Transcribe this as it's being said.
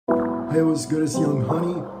Hey, what's good? It's Young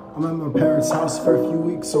Honey. I'm at my parents' house for a few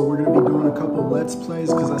weeks, so we're gonna be doing a couple Let's Plays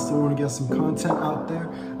because I still want to get some content out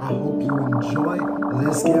there. I hope you enjoy.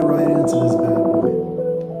 Let's get right into this bad boy.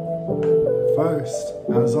 First,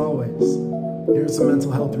 as always, here's some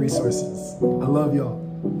mental health resources. I love y'all.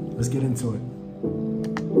 Let's get into it.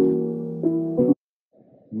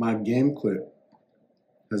 My game clip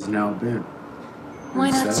has now been Why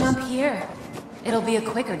not jump here? It'll be a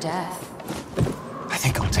quicker death. I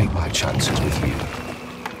think I'll take my chances with you.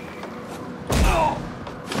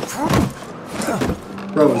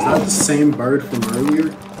 Bro, is that the same bird from earlier?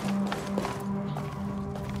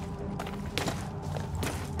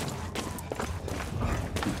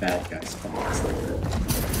 Bad guys come on, it's like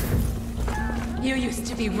that. You used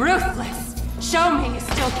to be ruthless. Show me you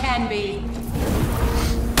still can be.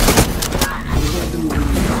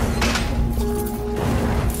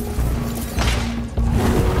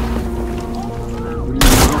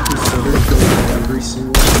 Every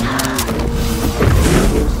single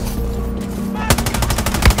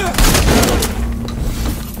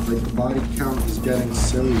like the body count is getting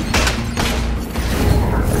silly.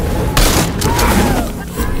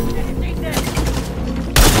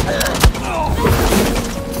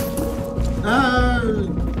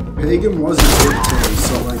 Pagan was a dictator,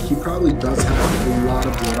 so like he probably does have a lot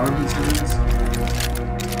of blood on his hands.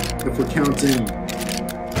 If we're counting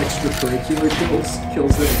extracurricular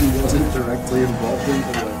kills that he wasn't directly involved in,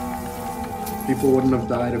 but like people wouldn't have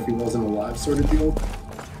died if he wasn't alive, sort of deal.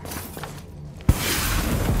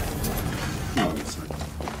 No, it's not.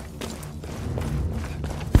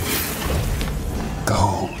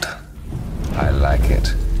 Gold. I like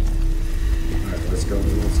it. Alright, let's go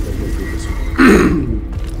through this one.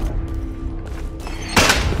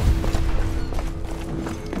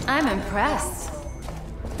 I'm impressed.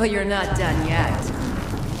 But you're not done yet.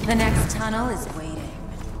 The next tunnel is waiting.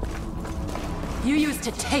 You used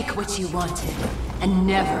to take what you wanted and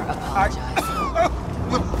never apologize.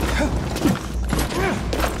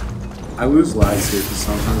 I lose lives here because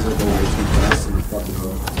sometimes I go way too fast and I fucking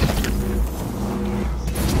up.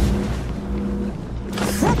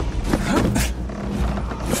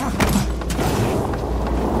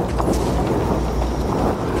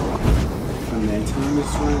 My main time is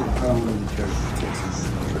right. I don't really care if it takes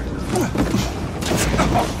something right now.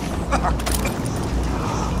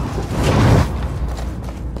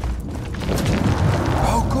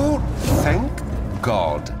 Oh, good. Thank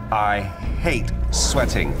God. I hate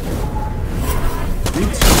sweating. Me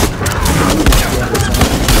too.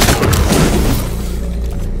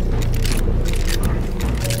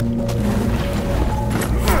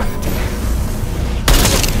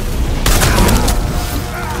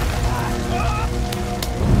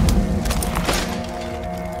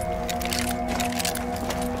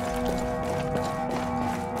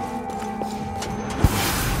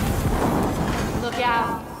 Look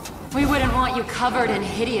out. We wouldn't want you covered in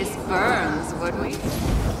hideous burns, would we?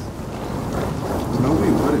 No,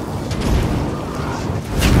 we wouldn't.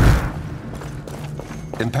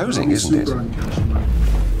 Imposing, isn't it?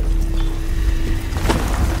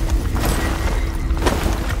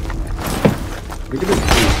 Look at his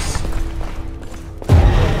boots.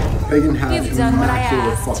 Pagan had You've done what I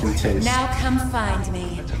immaculate asked. fucking taste. Now come find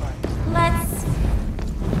me. Let's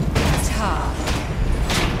talk.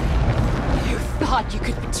 You thought you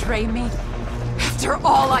could betray me? After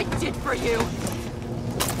all I did for you?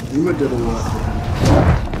 Yuma did a lot for him.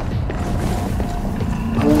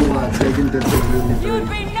 I won't lie, Pagan did really You'd good.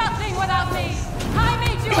 be nothing without me! I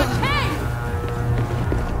made you a king!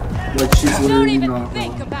 Like she's Don't literally even not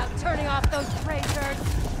think wrong. about turning off those tracers!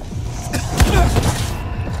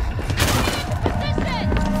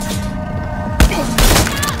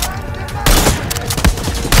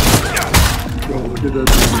 Bro, look at that.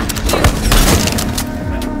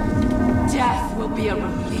 Death will be a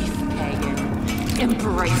relief, Pagan.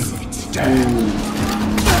 Embrace it.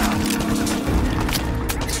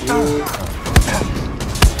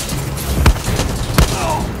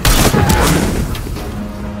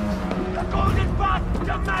 The golden path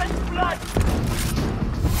demands blood!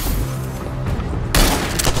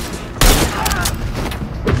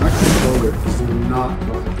 My controller is not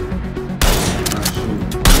working.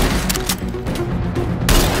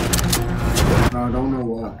 No, I don't know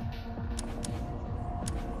why.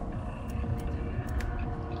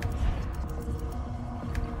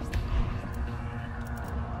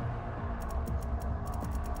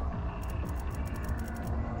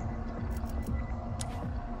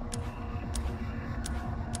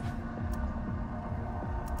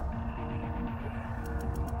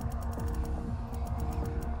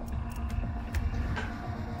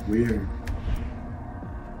 Weird.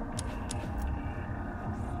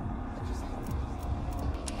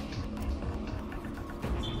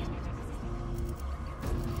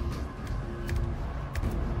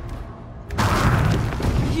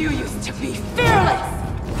 used to be fearless!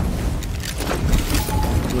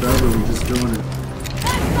 Whatever, we're just doing it.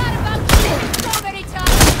 I've thought about this so many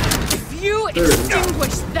times! If you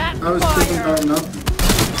extinguish that I was thinking fire... about nothing.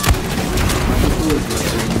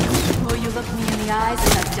 Will you look me in the eyes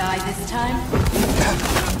as I die this time?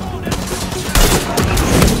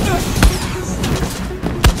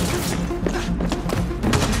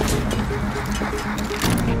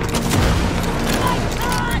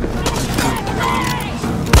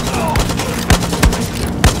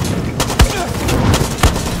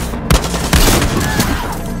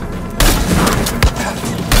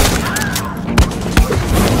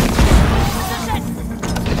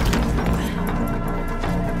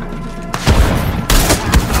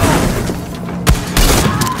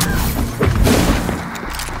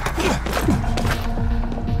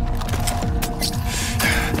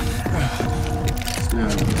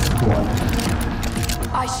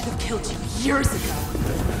 I should have killed you years ago.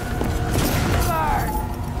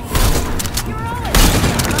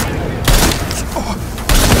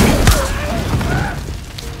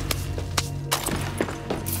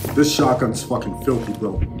 This shotgun's fucking filthy,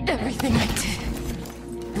 bro. Everything I did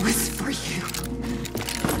was for you.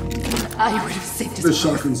 I would have saved his This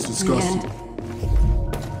shotgun's disgusting.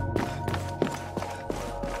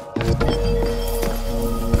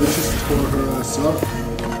 Bitch just tore her ass up.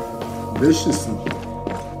 Viciously.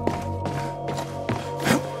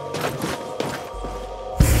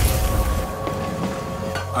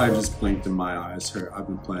 I just blinked in my eyes. I've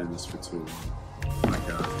been playing this for too long. Oh my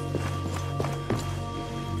god.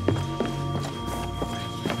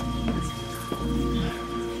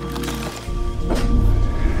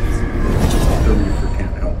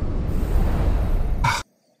 Can't help.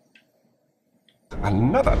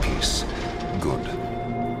 Another piece. Good.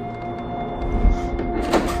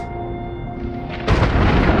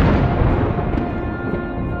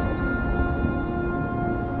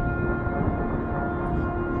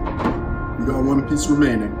 You got one piece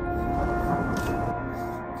remaining.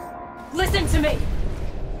 Listen to me!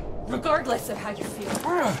 Regardless of how you feel,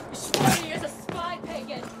 Shorty is a spy,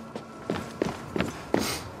 Pagan!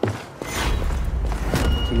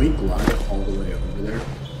 Can we glide all the way over there?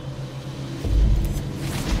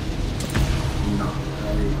 Not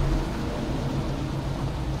right.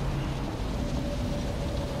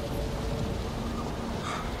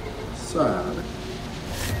 Sad.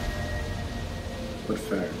 But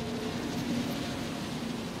fair.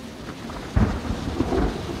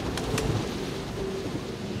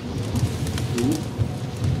 Ooh.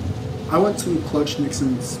 I went to Clutch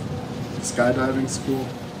Nixon's skydiving school.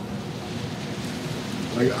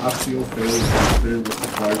 Like, I feel fairly confident with the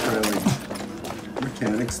flight like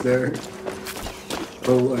mechanics there.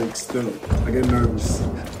 But like still, I get nervous.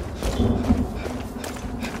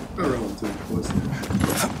 Not relative close.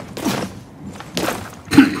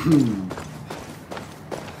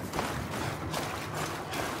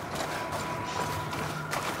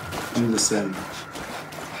 I'm just saying.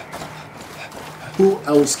 Who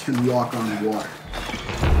else can walk on water?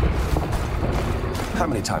 How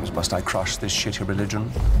many times must I crush this shitty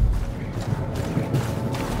religion?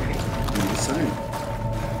 I'm just saying.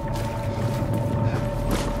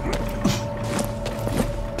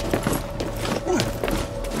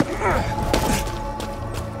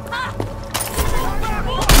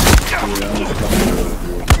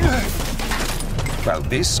 Well,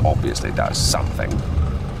 this obviously does something.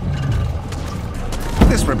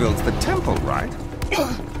 This rebuilds the temple, right?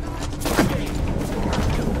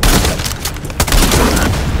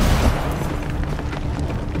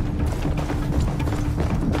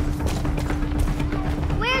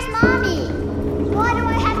 Where's Mommy? Why do I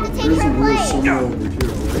have to take her place? Somewhere over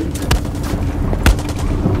here, right?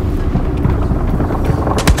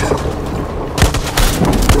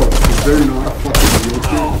 Bro, is there not a fucking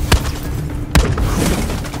wheelchair?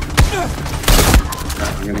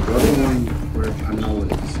 I'm gonna go to the one where I know it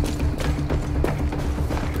is.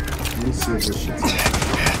 Let me see if this shit's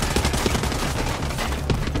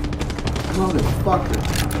motherfucker.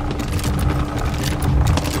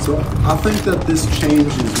 So I think that this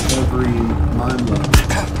changes every mind level.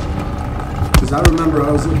 Because I remember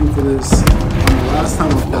I was looking for this the last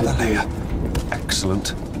time I played it.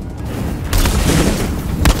 Excellent.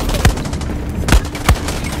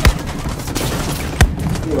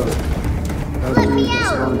 What? Let me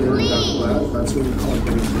out, please. That's what we call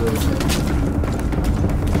getting good.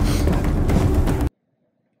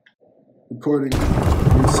 Recording.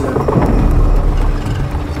 Reset.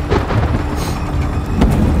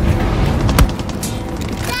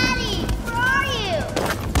 Daddy, where are you?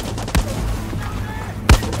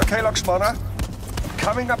 Okay, Lakshmana.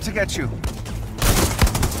 Coming up to get you.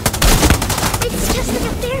 It's just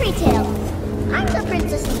like a fairy tale. I'm the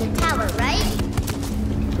princess in the tower, right?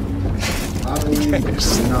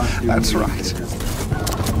 Yes, that's right.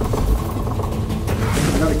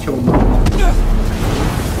 I gotta kill him.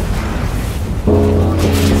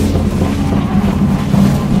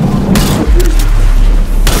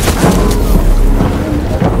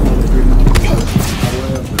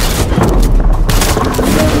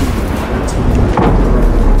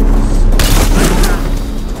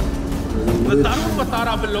 The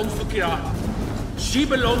Darumbatara belongs to Kira. She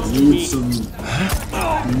belongs to Need me. some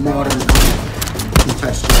modern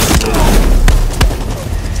contextual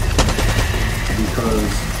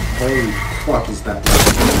because holy fuck is that?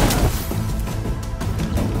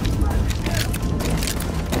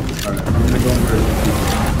 Alright, I'm gonna go over.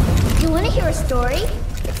 You want to hear a story?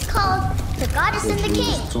 It's called The Goddess and the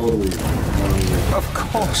King. Totally. Of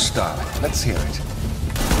course, darling. Let's hear it.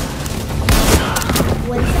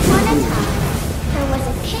 Once upon a time, there was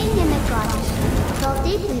a king and a goddess who fell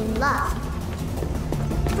deeply in love.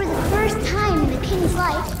 For the first time in the king's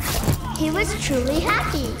life, he was truly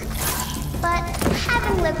happy. But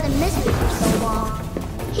having lived in misery for so long,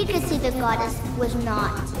 he could see the goddess was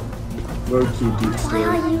not. Low-key deep Why story.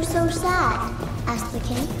 are you so sad? Asked the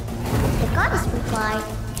king. The goddess replied,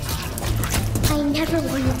 I never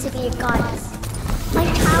wanted to be a goddess. My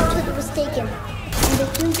childhood was taken, and the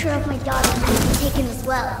future of my daughter will be taken as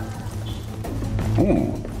well.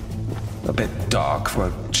 A bit dark for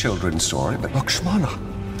a children's story, but Lakshmana,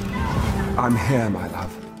 I'm here, my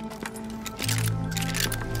love.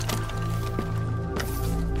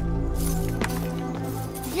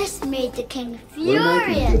 This made the king We're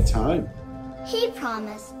making good furious. time. He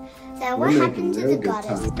promised that We're what making happened to real the good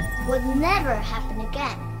goddess time. would never happen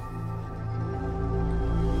again.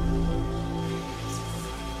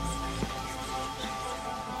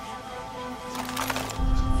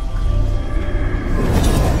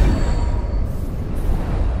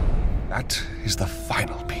 That is the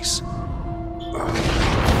final piece.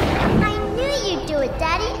 I knew you'd do it,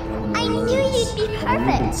 Daddy. I knew you'd be I've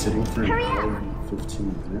only been perfect. sitting for an Hurry hour up. and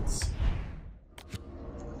 15 minutes.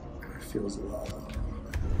 It feels a lot.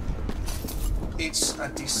 It's a I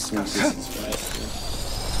think disgusting. this is faster.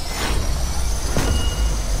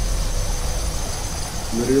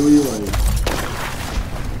 Literally, like,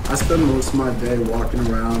 I spend most of my day walking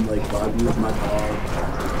around, like, vibing with my dog.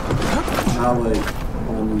 Now, like,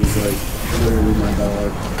 homie is, like, literally my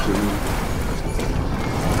dog.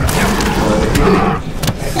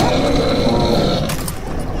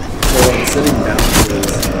 So I'm sitting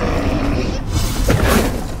downstairs.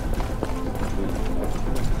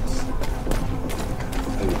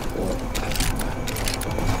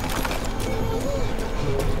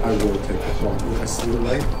 I will take the call. I see the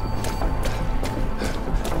light.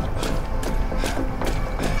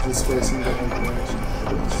 This facing different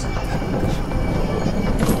direction.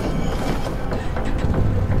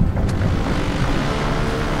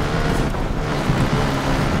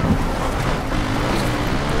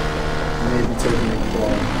 Maybe taking a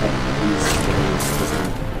call up these stairs isn't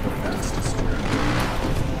the fastest journey.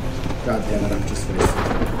 God damn it, I'm just facing.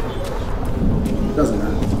 It doesn't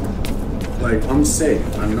matter. Like, I'm safe.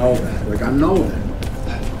 I know that. Like, I know that.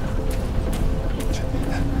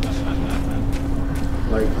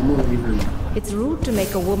 Like, I'm not even... It's rude to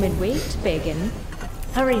make a woman wait, Pagan.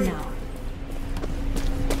 Hurry now.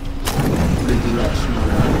 Redirection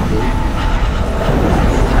around.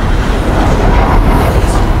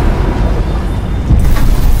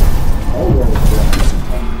 All world blocks.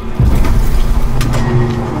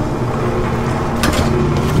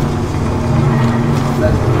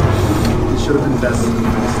 That should have invested in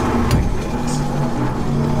this.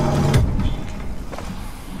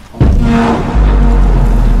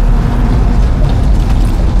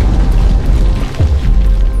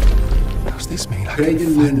 Does this mean I Pagan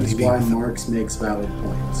can Min finally is be why with them? Marx makes valid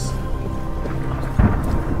points.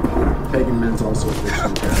 Pagan Min's also a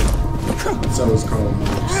fiction character. So is Karl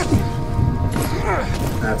Marx.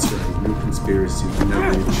 That's right, new conspiracy never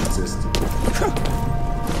even existed.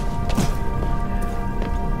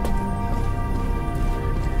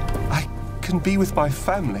 I can be with my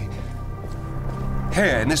family.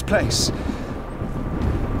 Here, in this place.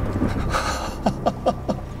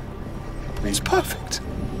 It's perfect.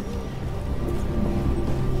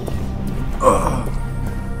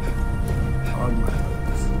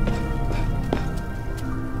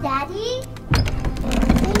 Daddy?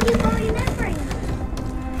 Thank you for remembering.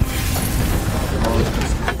 All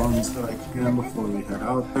the funds that I can before we head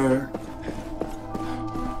out there.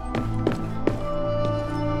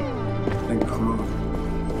 I think I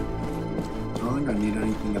don't think I need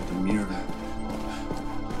anything at the mirror.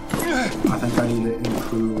 I think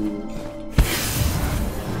Cool.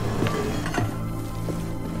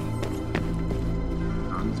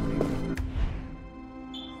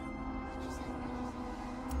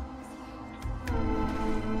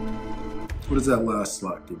 What does that last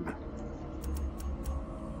slot give me?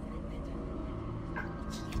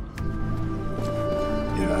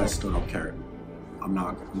 Yeah, I still don't care. I'm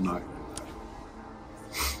not.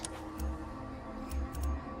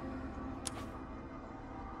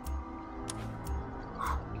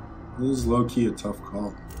 This is low-key a tough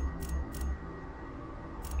call.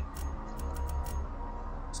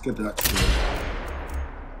 Let's get that straight.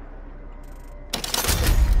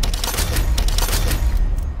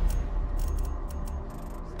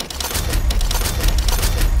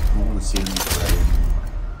 I don't want to see him play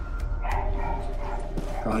anymore.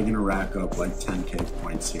 Probably gonna rack up like 10k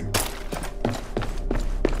points here.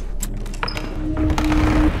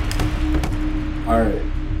 Alright.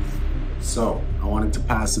 So, I wanted to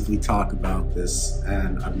passively talk about this,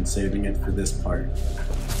 and I've been saving it for this part.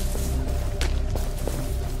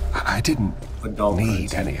 I didn't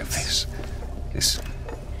need any of this. This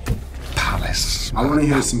palace. I want to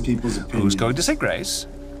hear some people's opinions. Who's going to say grace?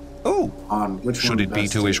 Oh, on which should one it be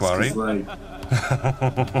to Ishwari? Like,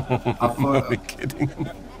 I'm kidding.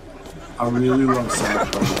 I really love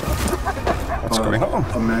South Park. What's going on?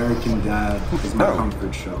 American Dad is my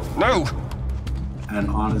comfort show. No. And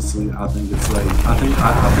honestly, I think it's like I think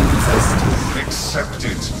it's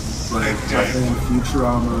accepted. Like I think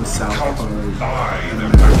Futurama, South Park, and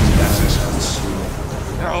American Dad is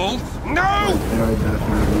No. Like, they are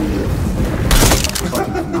definitely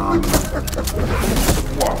fucking phenomenal.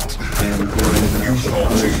 What? And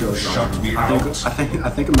other shows on. I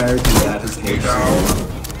think American Dad has aged so well.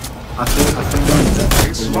 I think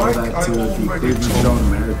below that to the Cleveland Show and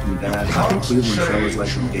American Dad. I think Cleveland Show is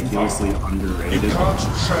like ridiculously underrated.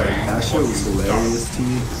 That show was hilarious to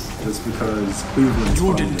me just because Cleveland.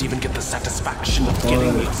 You didn't even get the satisfaction of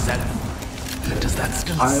killing yourself. Does that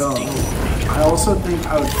still sting? I also think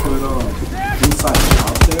I would put Inside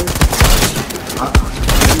Job there.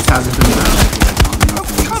 This hasn't been around for like long enough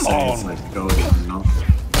for me to say it's like goated, you know?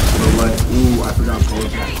 But like, ooh, I forgot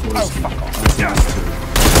BoJack Horseman.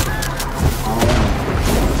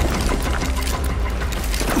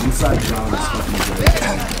 Inside Job is fucking great.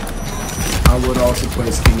 I would also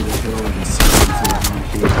place King of the Hill and season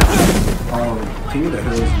 2 around here. King of the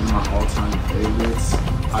Hill is one of my all-time favorites.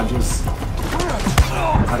 I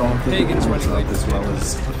don't think it holds up as well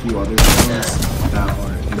as a few other shows that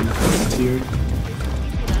are in the tier.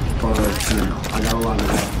 But you know, I got a lot of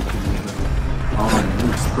that from King of the Hill.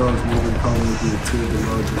 Luke's Bros moving probably be a tier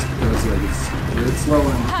below just because like it's low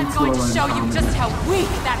end. I'm going to show you just how weak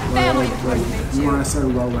that family like when I say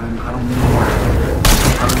low end, I don't mean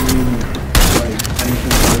like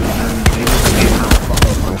anything other than they just came out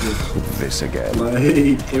fucking budget. This again. Like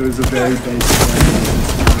it was a very basic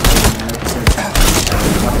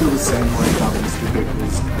I feel the same way about Mr.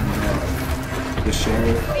 Pickles and the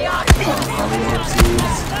Sheriff follow-up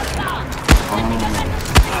series.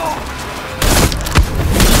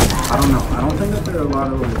 I don't know. I don't think that there are a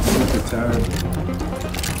lot of like super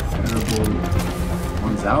terrible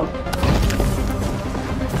ones out.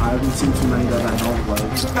 I haven't seen too many that I don't like.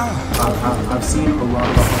 I've seen a lot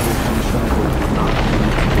of the other shows, not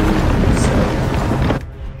say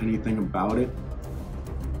anything about it,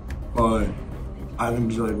 but I've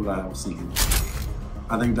enjoyed what I've seen.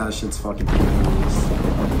 I think that shit's fucking hilarious.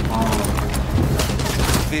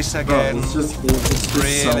 This again. Bro, it's just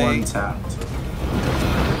so untapped.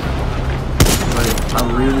 Like, I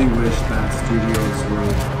really wish that studios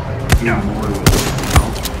would do more with it, you know?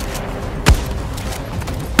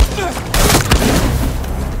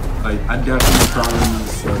 Like, I definitely probably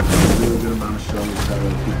miss a really good amount of shows that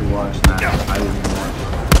people watch that I didn't watch.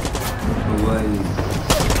 But like,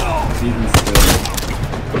 even still,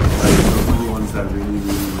 like, those are the ones that really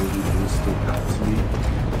do stick out to me.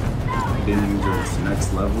 Didn't even go to the next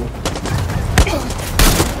level.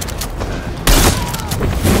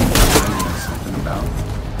 Something about.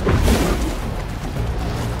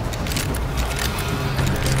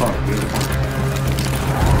 Oh, beautiful.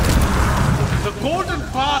 The golden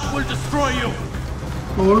path will destroy you.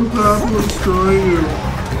 Golden path will destroy you.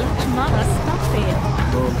 Mama, stop it.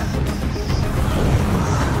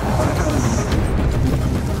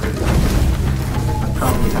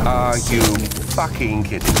 Are you fucking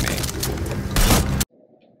kidding me?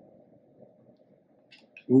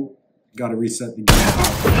 Ooh, gotta reset the game.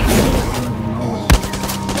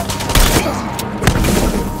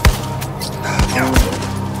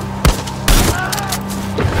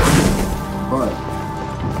 But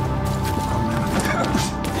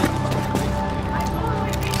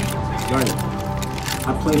Right.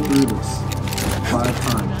 I played through this 5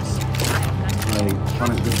 times. Like,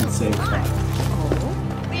 on a different save file.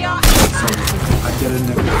 So, I get in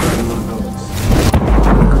every one of those.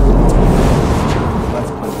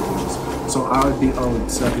 Let's play videos. So I would be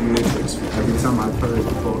owed 7 matrix for every time I heard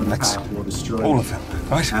the golden path will destroy all of them,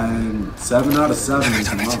 right? And 7 out of 7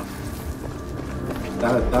 is enough.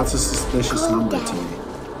 That's a suspicious number to me.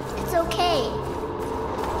 It's okay.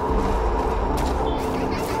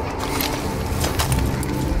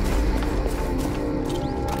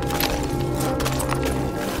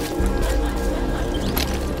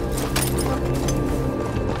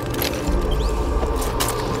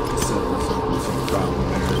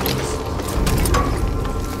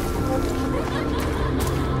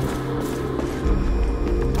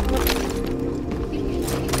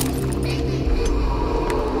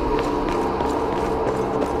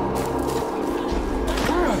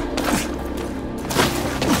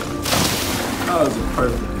 That was a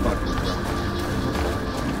perfect fucking run.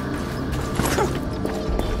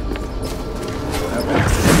 That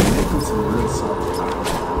bastard making some real solid power.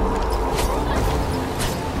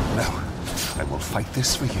 No, I will fight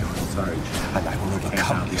this for you. Sorry, And I will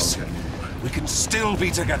overcome this. okay. We can still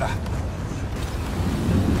be together.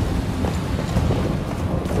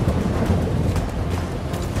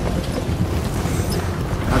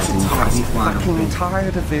 That's a tough line. I'm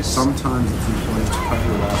tired of this. Sometimes it's important to cut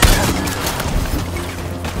your last enemy.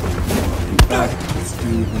 In fact, it's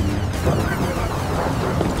even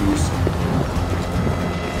reduced.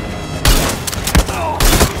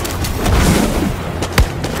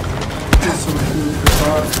 Just some food for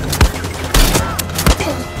thought.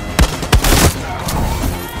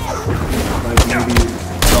 Like maybe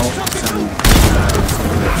don't send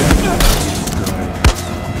something like that.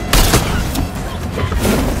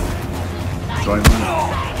 Join me.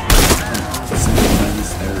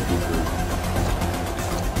 Synchronized therapy group.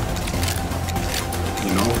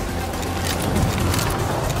 You know?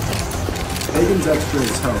 Pagan's extra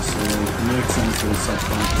as hell, so it makes sense that his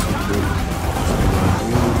subconscious would do it.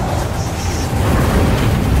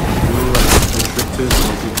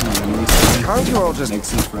 Can't you all just make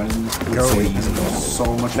some friends? go easy? So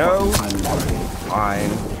much No. fucking time in the Fine.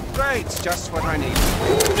 Great, just what I need.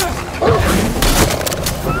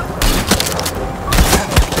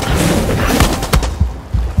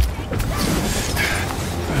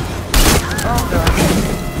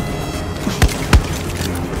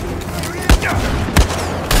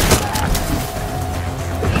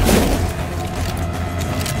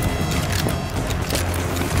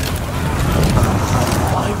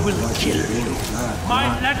 I will kill you.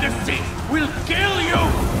 My legacy will kill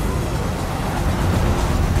you.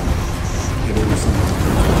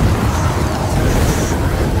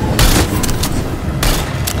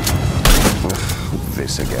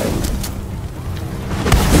 This again.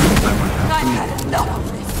 I've had enough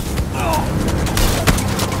of this.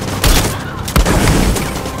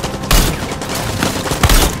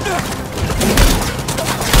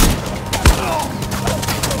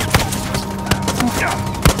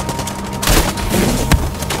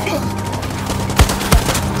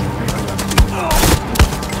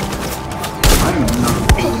 I'm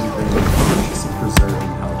not being very conscious of preserving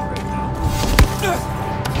health right now.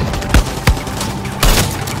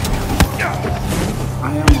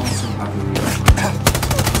 I am also having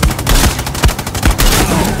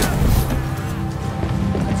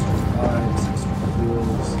extra lives, extra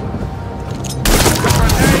heals.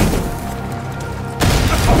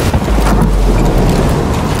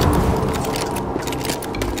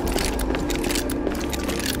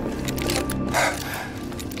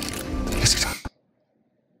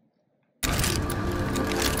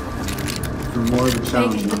 For more of a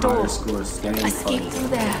challenge, Making the the higher door. score, staying Escape fight. through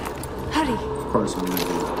there. Hurry. Of course I'm gonna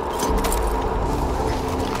do it.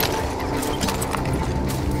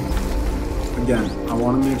 Again, I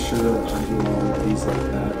want to make sure that I do all of these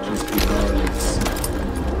like that just because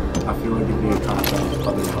I feel like it'd be a cop-out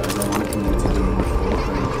otherwise. I want to commit to doing the full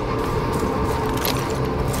thing.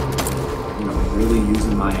 You know, really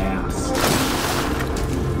using my ass.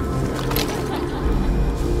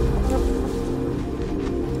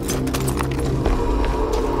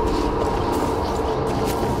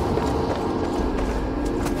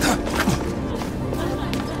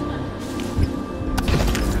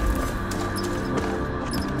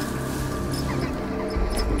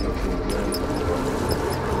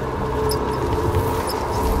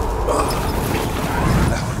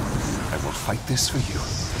 Fight this for you,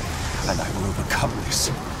 and I will overcome this.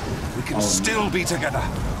 We can still be together.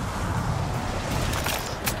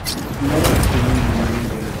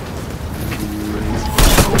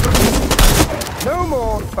 No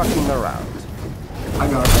more fucking around. I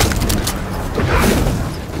got it.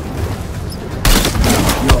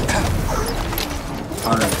 Yo.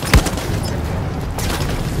 Alright.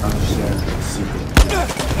 I'll share a secret.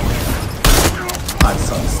 I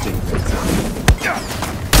saw the stick picks out.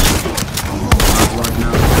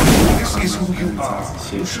 This is who you are.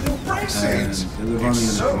 You should embrace it.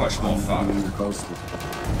 It's so much more fun.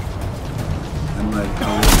 And like, I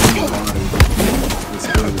was in the water. It's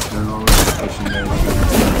good. They're always pushing there. Like, I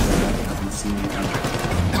haven't seen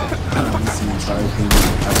sharking.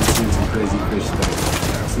 I haven't seen some crazy fish there.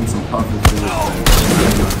 I've seen some puffer fish there.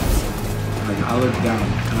 Like, I looked down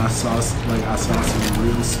and I saw some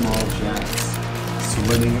really small jacks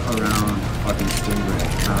swimming around fucking stingray.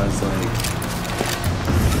 And I was like,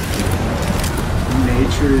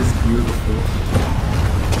 nature is beautiful.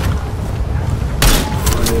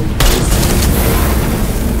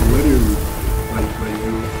 Literally, like,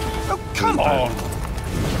 oh, come on!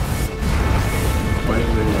 Quite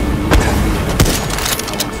literally,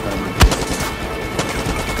 I want to start my business.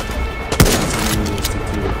 That's unrealistic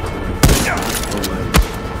to like,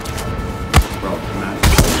 bro,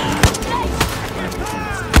 imagine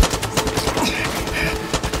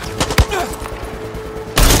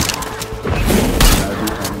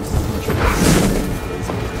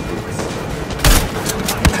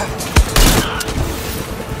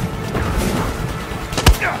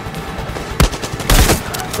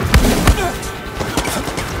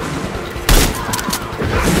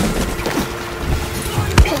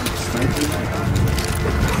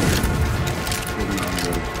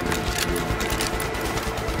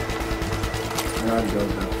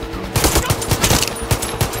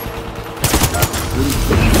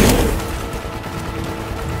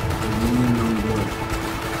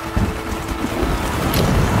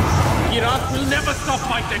will never stop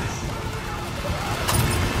fighting!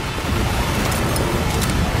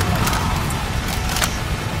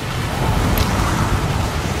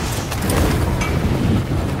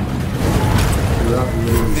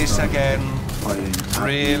 This again?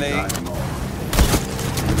 Really?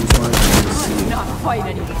 Do not fight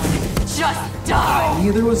anymore. Just die!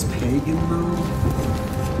 Neither was Pagan though.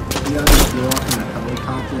 He had to flew off in a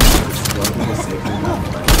helicopter and was struggling to save him that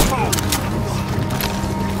fight.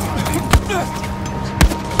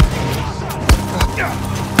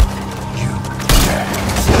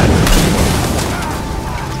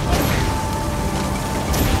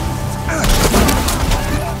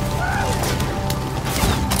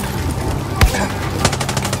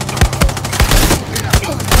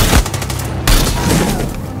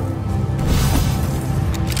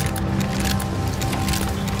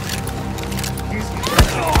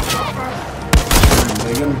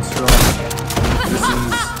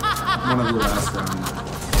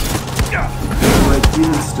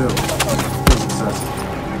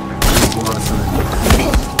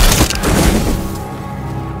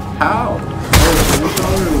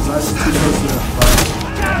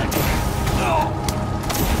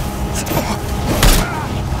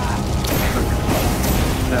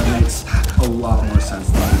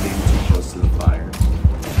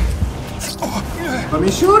 Let me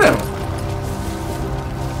shoot him!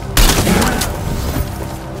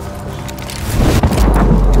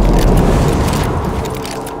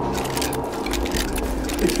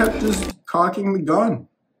 They kept just cocking the gun.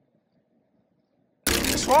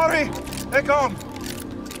 Sorry, they're gone.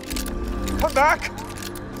 Come back.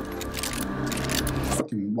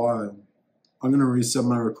 Fucking wild. I'm gonna reset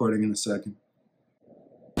my recording in a second.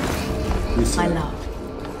 Reset. My love,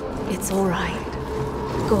 it's all right.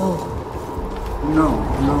 Go. No,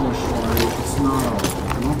 Shari, it's not all right.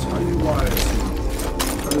 And I'll tell you why it's not.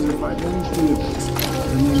 Because if I didn't do this,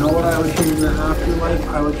 then you know what I would hear in the afterlife?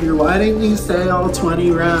 I would hear, why didn't you say all 20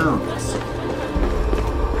 rounds?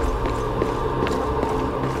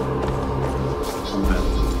 I'm bad.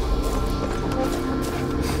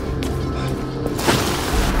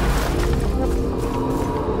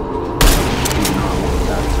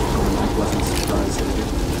 I wasn't surprised at it.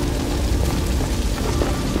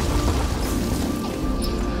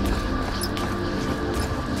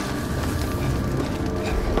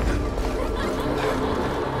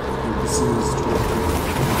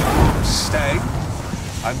 Stay.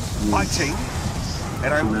 I'm fighting,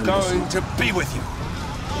 and I'm going to be with you.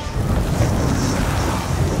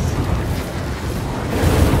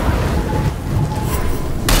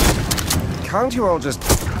 Can't you all just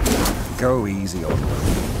go easy on me?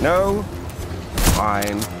 No?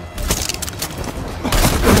 Fine.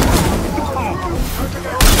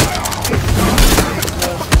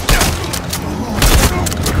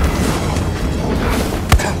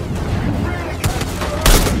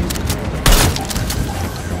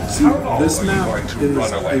 See, this map is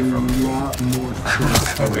a lot more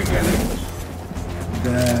trustworthy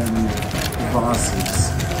than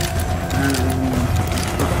Voss's. And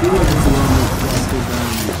I feel like it's a lot more trusted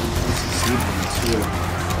than too.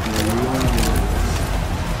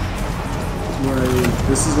 Like,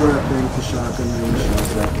 this is where I think the shotgun really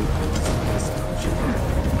shows up.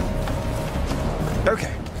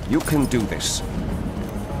 Okay, you can do this.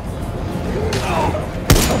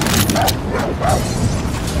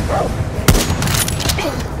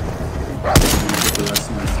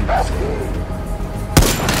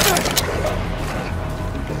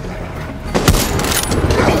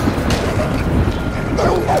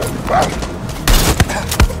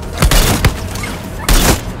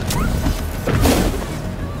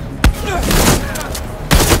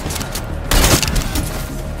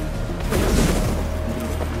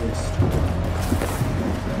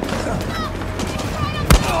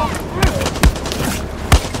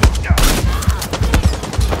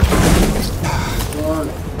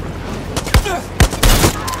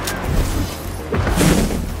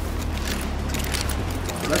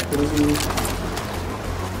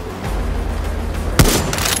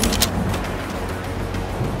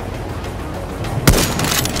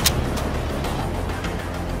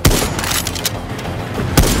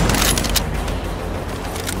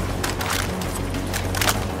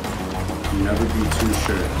 Never be too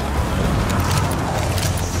sure.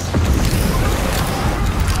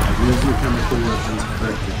 Use your chemical weapons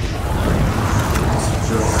effectively. It's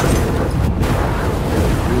just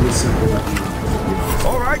really simple weapon.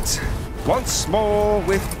 All right, once more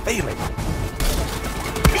with failing.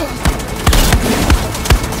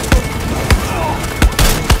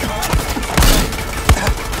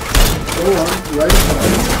 Go on, right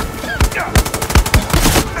side.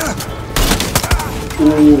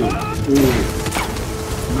 Ooh,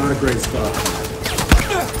 not a great spot.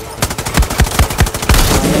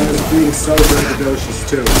 That is being so braggadocious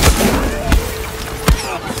too.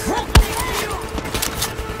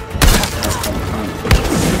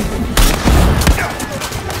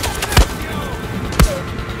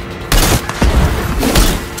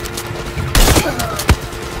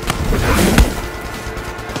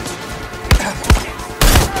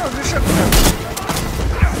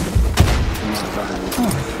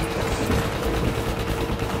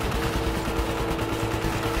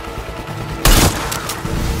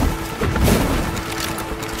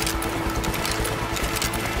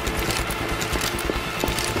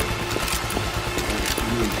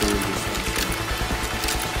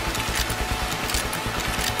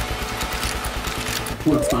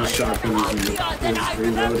 Once my shotgun is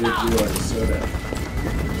reloaded, you are so dead.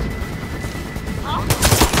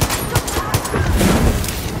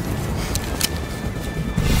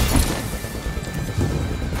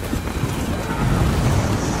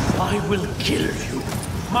 I will kill you.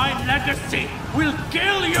 My legacy will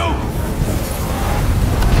kill you!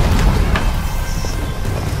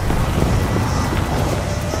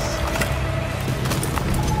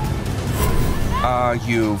 Are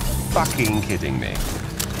you fucking kidding me?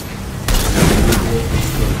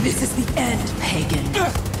 This is the end, Pagan.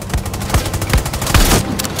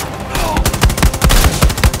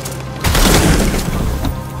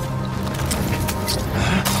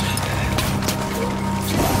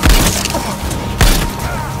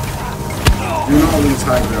 Do not lose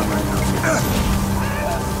high ground right now.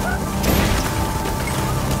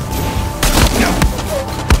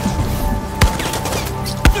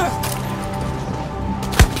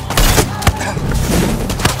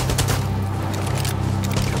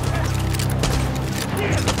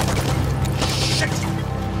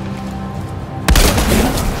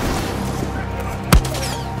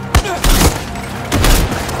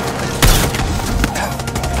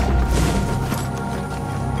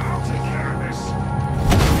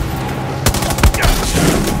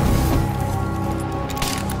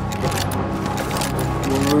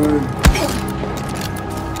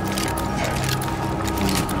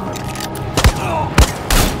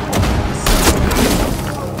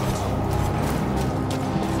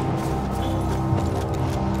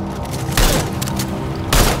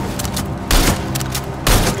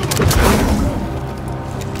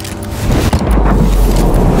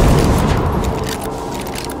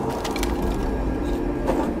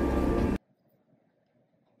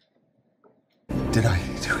 Did I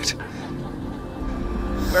do it?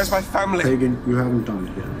 Where's my family? Pagan, you haven't done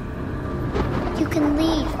it yet. You can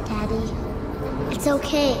leave, Daddy. It's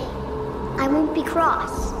okay. I won't be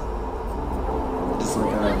cross. Just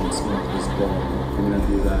like I haven't smoked this ball. I'm gonna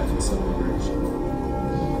do that in celebration.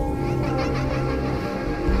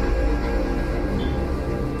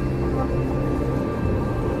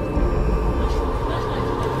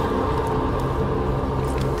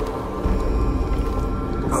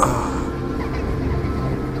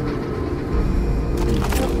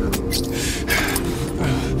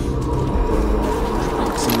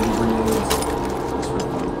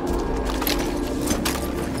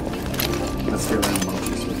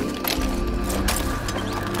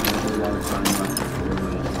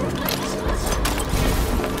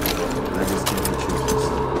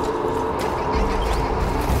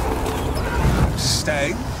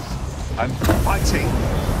 staying, I'm fighting,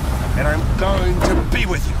 and I'm going to be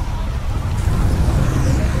with you.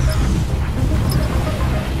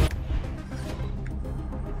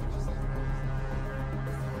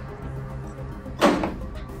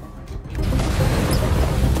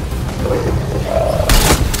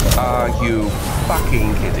 Are you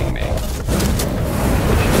fucking kidding me?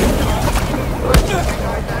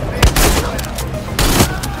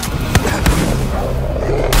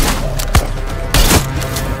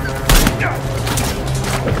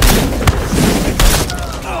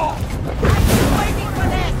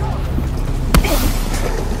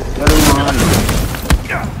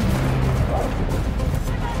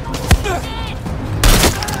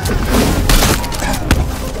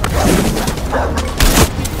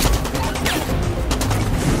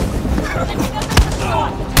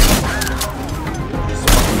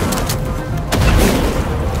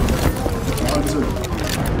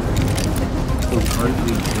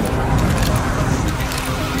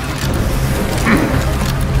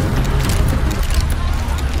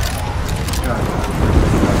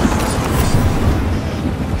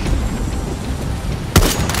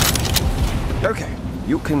 Okay,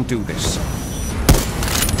 you can do this.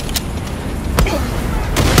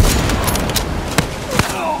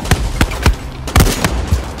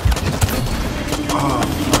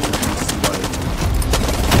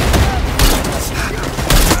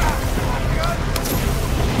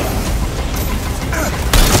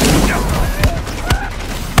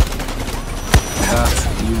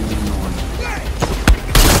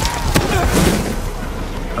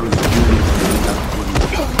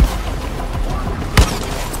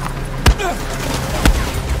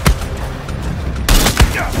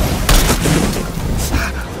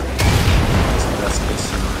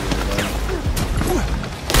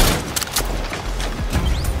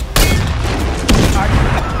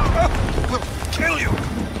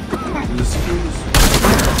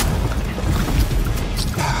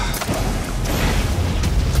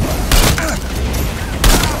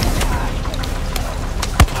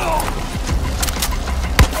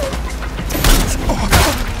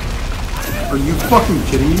 Are you fucking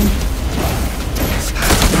kidding me?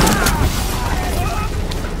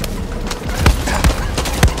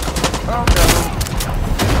 Oh no.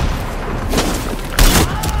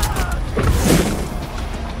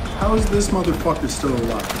 How is this motherfucker still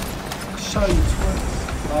alive? Shut you twice.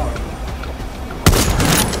 Oh.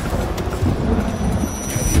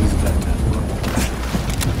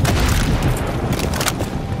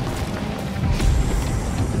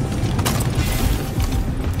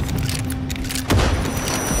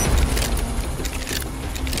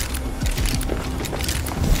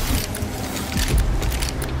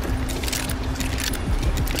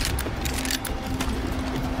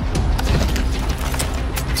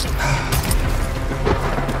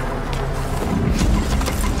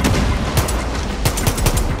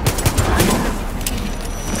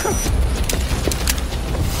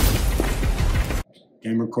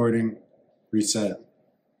 Game recording, reset.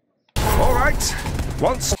 All right,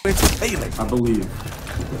 once it's failing. I believe.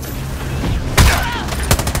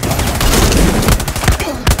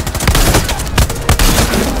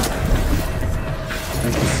 I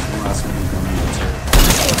think this is the last one we're going to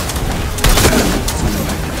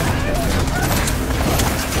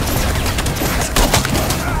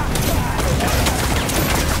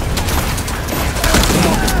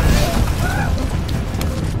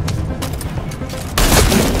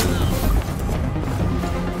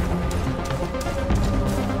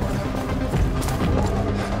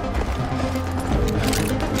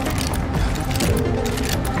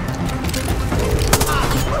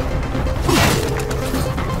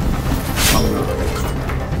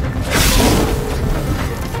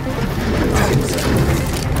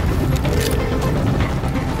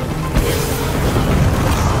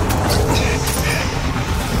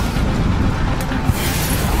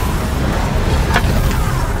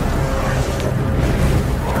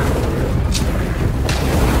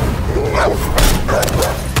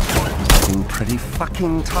Pretty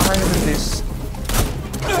fucking tired of this.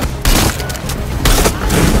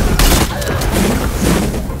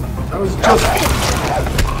 That was just...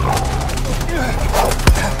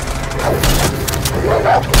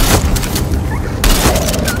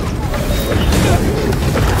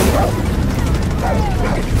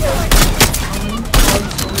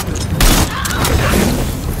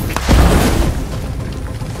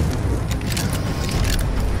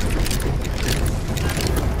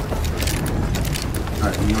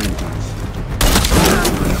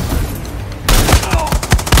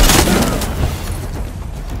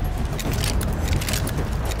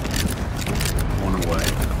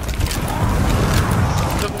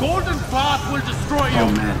 path will destroy you.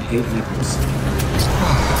 Oh man, hate nipples.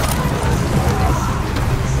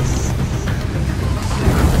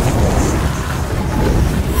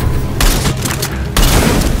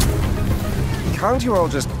 Can't you all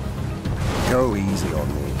just go easy on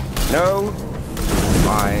me? No?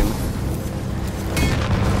 Fine.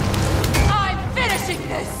 I'm finishing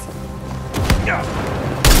this!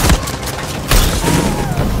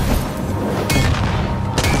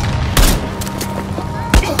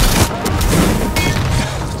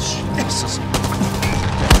 Jesus.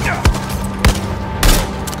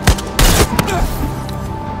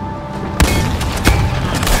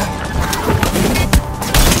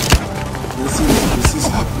 This is.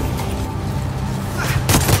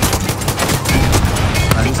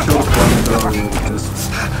 I just killed one girl with this.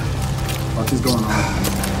 What is going on?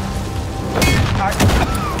 I'll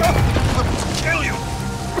kill you!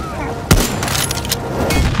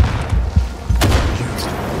 You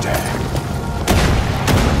dare.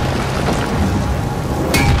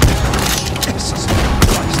 Jesus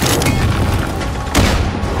Christ.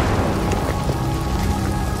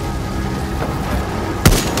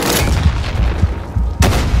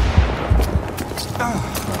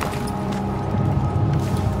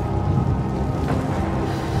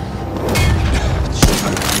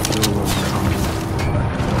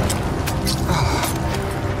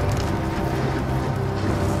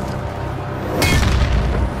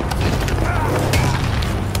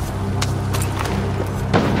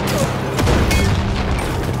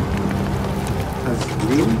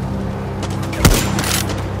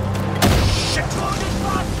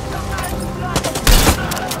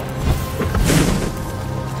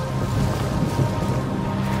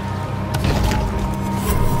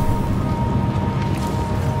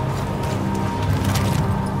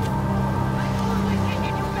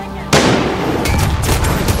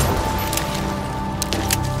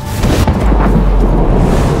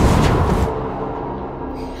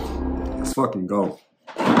 Fucking go.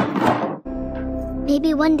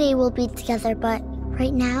 Maybe one day we'll be together, but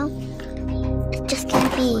right now, it just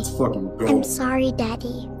can't be. Let's fucking go. I'm sorry,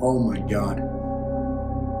 Daddy. Oh my god.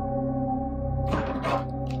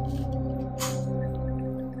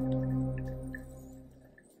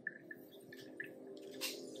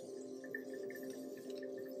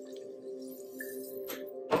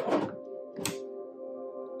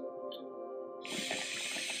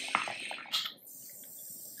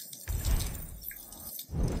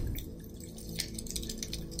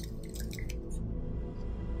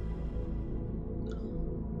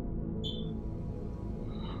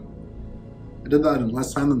 I did that in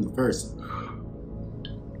less time than the first.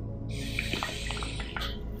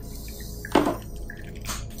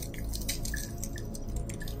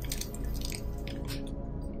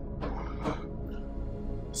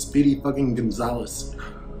 Speedy fucking Gonzalez.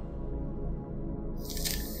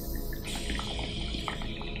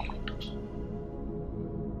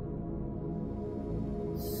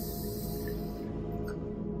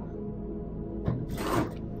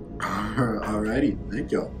 Alrighty,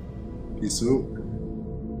 thank you. Peace out.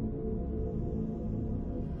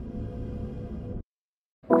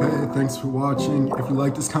 Hey, thanks for watching. If you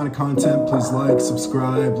like this kind of content, please like,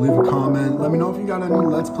 subscribe, leave a comment. Let me know if you got any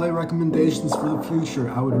Let's Play recommendations for the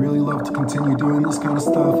future. I would really love to continue doing this kind of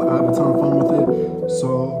stuff. I have a ton of fun with it.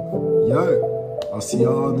 So, yeah, I'll see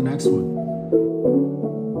y'all in the next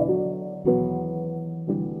one.